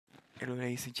Hello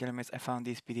ladies and gentlemen, I found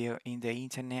this video in the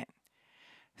internet,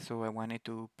 so I wanted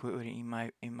to put it in my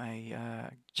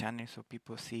channel so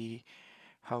people see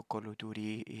how Call of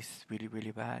Duty is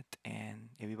really bad and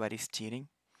everybody's cheating.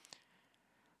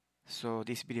 So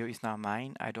this video is not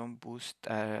mine. I don't boost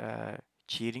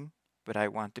cheating, but I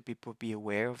want the people to be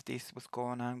aware of this, what's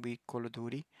going on with Call of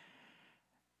Duty.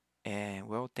 And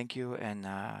well, thank you, and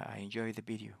I enjoy the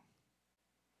video.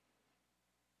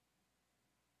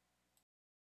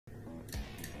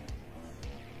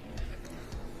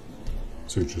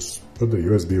 So you just put the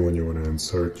USB when you want to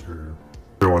insert your...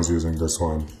 Everyone's using this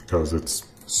one because it's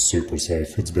super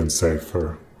safe. It's been safe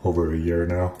for over a year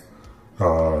now.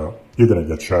 You're gonna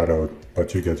get shadowed,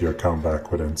 but you get your account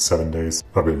back within 7 days.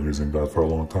 I've been using that for a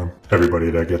long time.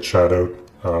 Everybody that gets shadowed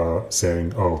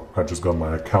saying, oh, I just got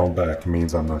my account back,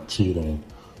 means I'm not cheating.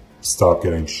 Stop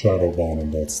getting shadow banned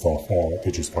and that stuff.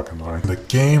 They just fucking lie. The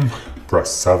game, press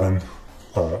 7,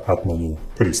 add menu,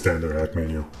 pretty standard add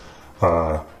menu.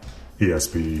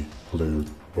 ESP, loot,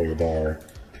 radar,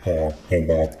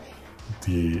 aimbot.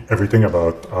 Everything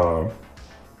about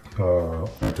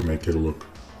to make it look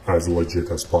as legit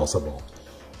as possible.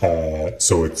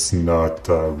 So it's not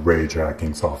rage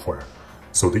hacking software.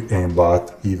 So the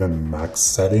aimbot, even max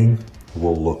setting,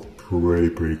 will look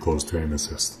pretty close to aim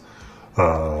assist.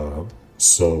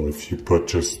 So if you put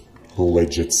just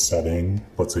legit setting,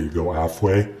 let's say you go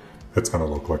halfway, it's gonna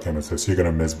look like aim assist. You're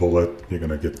gonna miss bullet, you're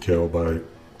gonna get killed by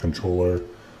controller.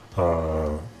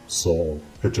 So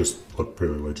it just looked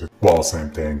pretty legit. Well,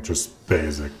 same thing, just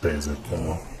basic.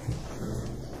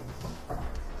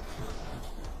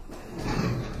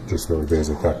 Just really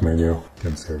basic hack menu. You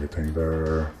can see everything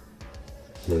there.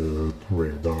 Loot,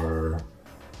 radar,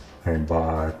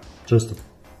 aimbot, just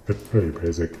a pretty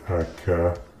basic hack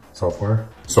software.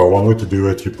 So one way to do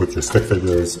it, you put your stick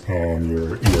figures and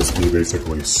your ESP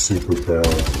basically super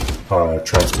pale,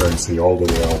 transparency all the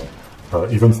way up.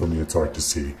 Even for me, it's hard to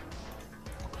see.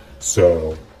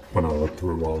 So when I look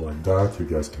through all like that, you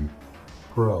guys can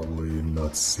probably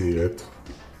not see it,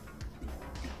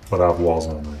 but I have walls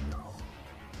on right now.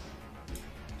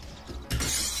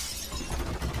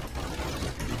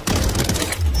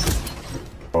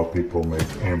 People make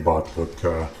aimbot look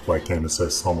like aim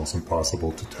assist, almost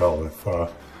impossible to tell if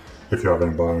you have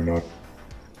aimbot or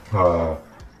not.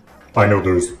 I know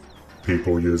there's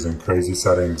people using crazy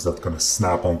settings that's gonna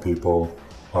snap on people.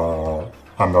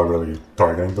 I'm not really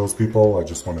targeting those people. I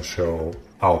just want to show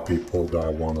how people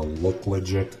that want to look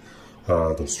legit,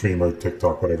 the streamer,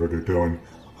 TikTok, whatever they're doing.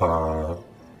 I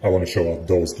want to show how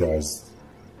those guys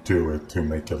do it to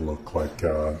make it look like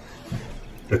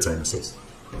it's aim assist.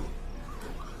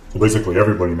 So basically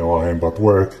everybody know how aimbot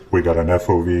work. We got an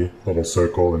FOV, little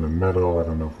circle in the middle. I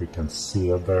don't know if we can see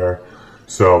it there.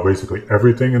 So basically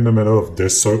everything in the middle of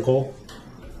this circle,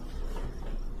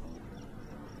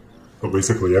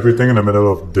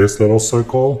 little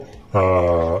circle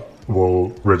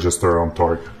will register on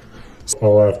target. So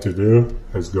all I have to do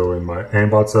is go in my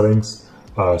aimbot settings,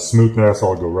 smoothness,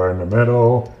 I'll go right in the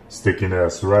middle,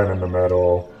 stickiness right in the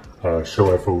middle,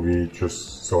 show FOV,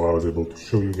 just so I was able to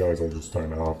show you guys. I'll just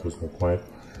turn it off, there's no point.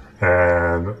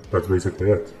 And that's basically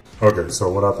it. Okay, so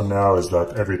what happened now is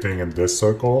that everything in this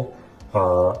circle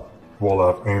will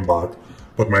have aimbot,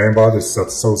 but my aimbot is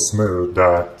set so smooth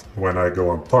that when I go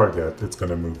on target, it's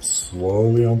gonna move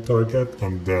slowly on target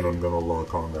and then I'm gonna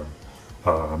lock on them.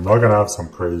 I'm not gonna have some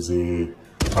crazy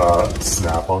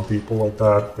snap on people like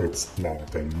that. It's not a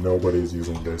thing. Nobody's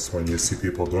using this. When you see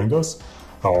people doing this,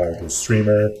 the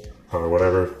streamer or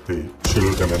whatever, they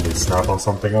shoot and then they snap on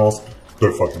something else,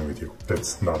 they're fucking with you.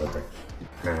 It's not a thing.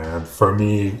 And for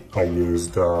me, I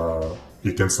used,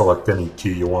 you can select any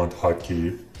key you want,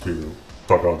 hotkey, to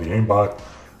talk about the aimbot.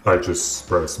 I just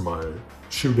press my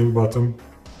shooting button.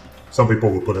 Some people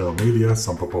will put it on media,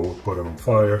 some people will put it on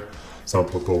fire, some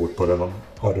people would put it on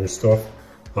other stuff.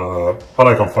 I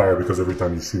like on fire because every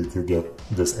time you shoot, you get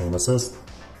this aim assist.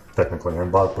 Technically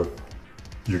aimbot, but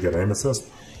you get aim assist.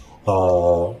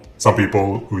 Some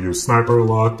people who use sniper a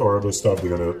lot or other stuff,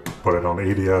 they're gonna put it on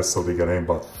ADS so they get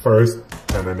aimbot first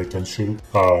and then they can shoot.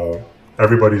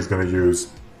 Everybody's gonna use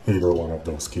either one of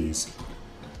those keys.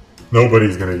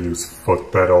 Nobody's gonna use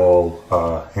foot pedal,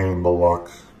 aim lock,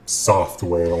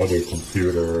 software, other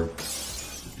computer.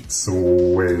 It's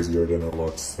way easier than it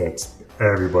looks.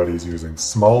 Everybody's using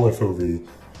small FOV,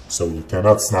 so you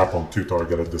cannot snap on two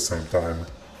targets at the same time.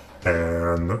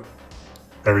 And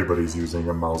everybody's using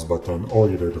a mouse button or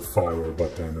either the fire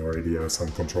button or ADS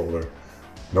and controller.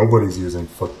 Nobody's using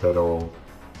foot pedal,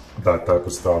 that type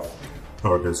of stuff.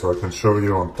 Okay, so I can show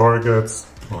you on targets.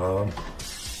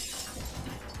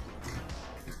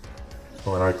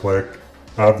 When I click,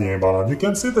 I have the aimbot on. You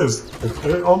can see this.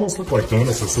 It almost looks like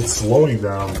Genesis. It's slowing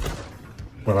down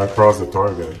when I cross the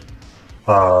target.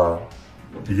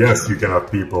 Yes, you can have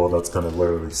people that's going to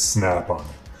literally snap on it.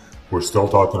 We're still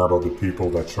talking about the people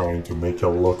that are trying to make it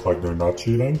look like they're not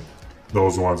cheating.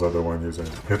 Those ones are the ones using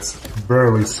it. It's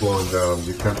barely slowing down.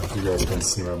 You guys can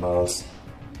see my mouse.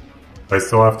 I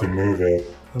still have to move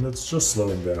it, and it's just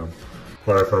slowing down.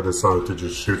 But if I decide to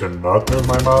just shoot and not move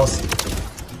my mouse,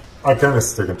 I kind of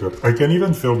stick into it. I can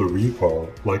even feel the recoil.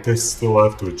 Like I still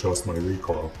have to adjust my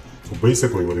recoil. So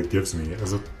basically what it gives me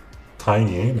is a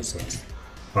tiny aim assist.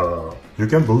 You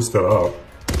can boost it up,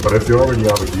 but if you already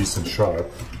have a decent shot,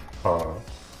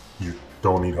 you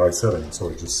don't need high settings, so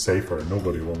it's just safer.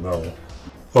 Nobody will know.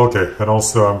 Okay, and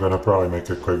also I'm gonna probably make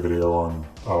a quick video on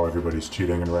how everybody's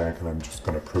cheating in rank, and I'm just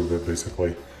gonna prove it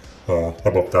basically.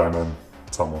 Above diamond,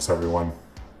 it's almost everyone.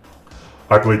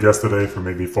 I played yesterday for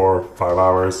maybe 4 or 5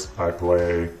 hours. I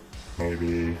play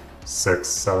maybe 6,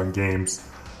 7 games.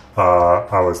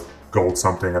 I was gold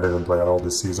something. I didn't play at all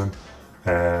this season,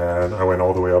 and I went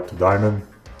all the way up to diamond.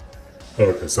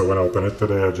 Okay, so when I opened it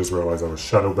today, I just realized I was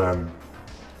shadow banned.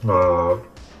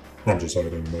 I'm just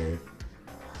hiding my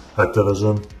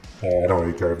Activision. I don't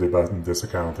really care if they ban this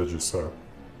account. It's just a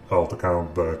alt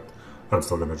account, but I'm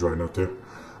still gonna try not to.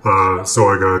 So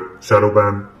I got shadow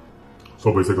banned.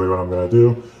 So basically what I'm gonna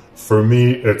do, for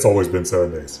me, it's always been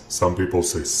 7 days. Some people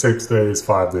say 6 days,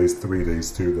 5 days, 3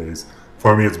 days, 2 days.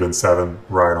 For me, it's been 7,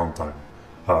 right on time.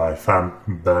 If I'm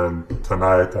banned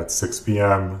tonight at 6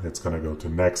 p.m., it's gonna go to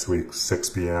next week, 6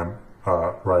 p.m.,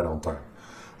 right on time.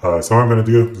 So what I'm gonna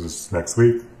do is next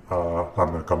week, I'm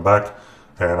gonna come back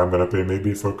and I'm gonna pay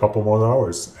maybe for a couple more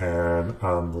hours, and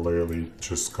I'm literally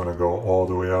just gonna go all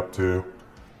the way up to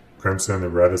Crimson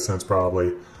and Reticence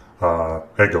probably.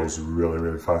 It goes really,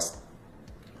 really fast.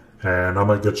 And I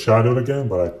might get shadowed again,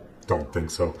 but I don't think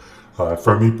so.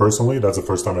 For me personally, that's the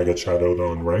first time I get shadowed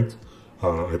on ranked.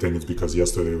 I think it's because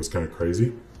yesterday was kind of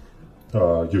crazy.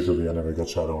 Usually I never get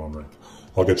shadowed on ranked.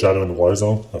 I'll get shadowed in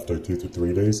Warzone after 2 to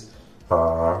 3 days.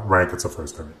 Rank, it's the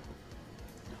first time.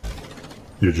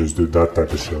 You just do that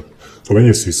type of shit. So when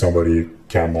you see somebody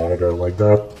cam monitor like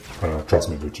that, trust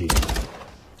me, they're cheating.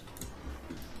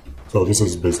 So this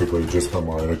is basically just a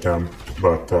monitor cam,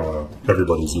 but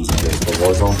everybody's using this for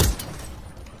Warzone.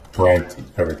 Ranked,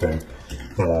 everything.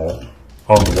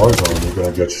 On Warzone, you're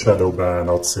gonna get shadow banned,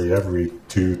 I'd say every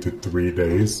 2 to 3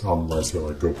 days, unless you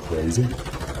like go crazy.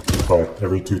 But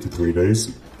every 2 to 3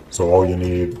 days. So all you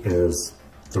need is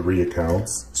 3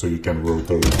 accounts, so you can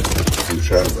rotate through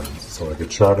shadow bans. So I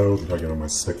get shadowed, I get on my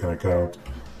second account.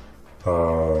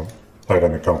 I had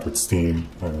an account with Steam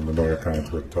and another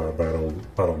account with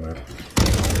Battle.net.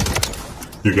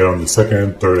 You get on the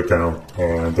second, third account,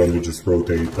 and then you just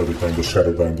rotate every time the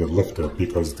shadow ban get lifted,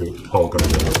 because they're all gonna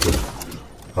get lifted.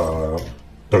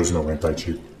 There's no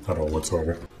anti-cheat at all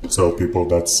whatsoever. So people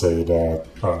that say that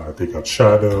they got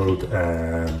shadowed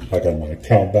and I got my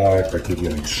account back, I keep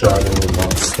getting shadowed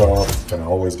non-stop, and I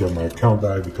always get my account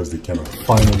back because they cannot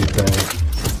find anything,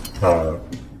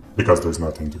 because there's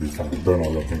nothing to be found. They're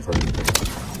not looking for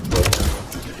anything. But,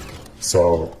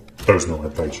 so there's no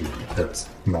anti-cheat. It's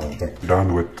nothing.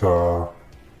 Done with the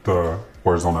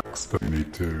Warzone X that you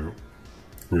need to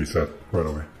reset right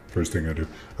away. First thing I do,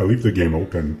 I leave the game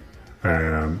open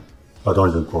and I don't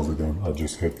even close the game. I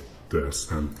just hit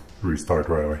this and restart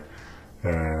right away.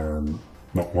 And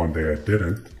not one day I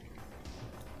didn't.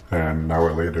 And an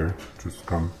hour later, just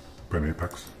come play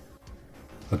Apex.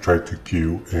 I tried to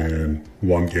queue in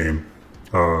one game.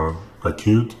 I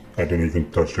queued, I didn't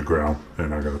even touch the ground,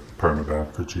 and I got a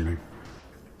permaban for cheating.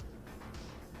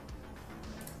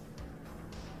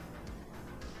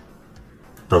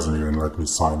 Doesn't even let me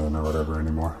sign in or whatever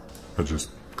anymore. I just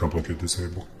completely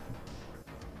disabled.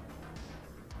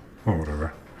 Or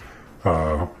whatever.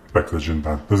 Back to the gym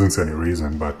ban. Doesn't say any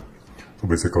reason, but so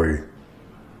basically,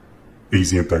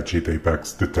 easy anti-cheat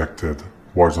Apex detected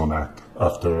Warzone Act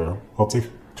after, I'll say,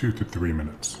 2 to 3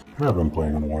 minutes. I've been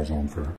playing on Warzone for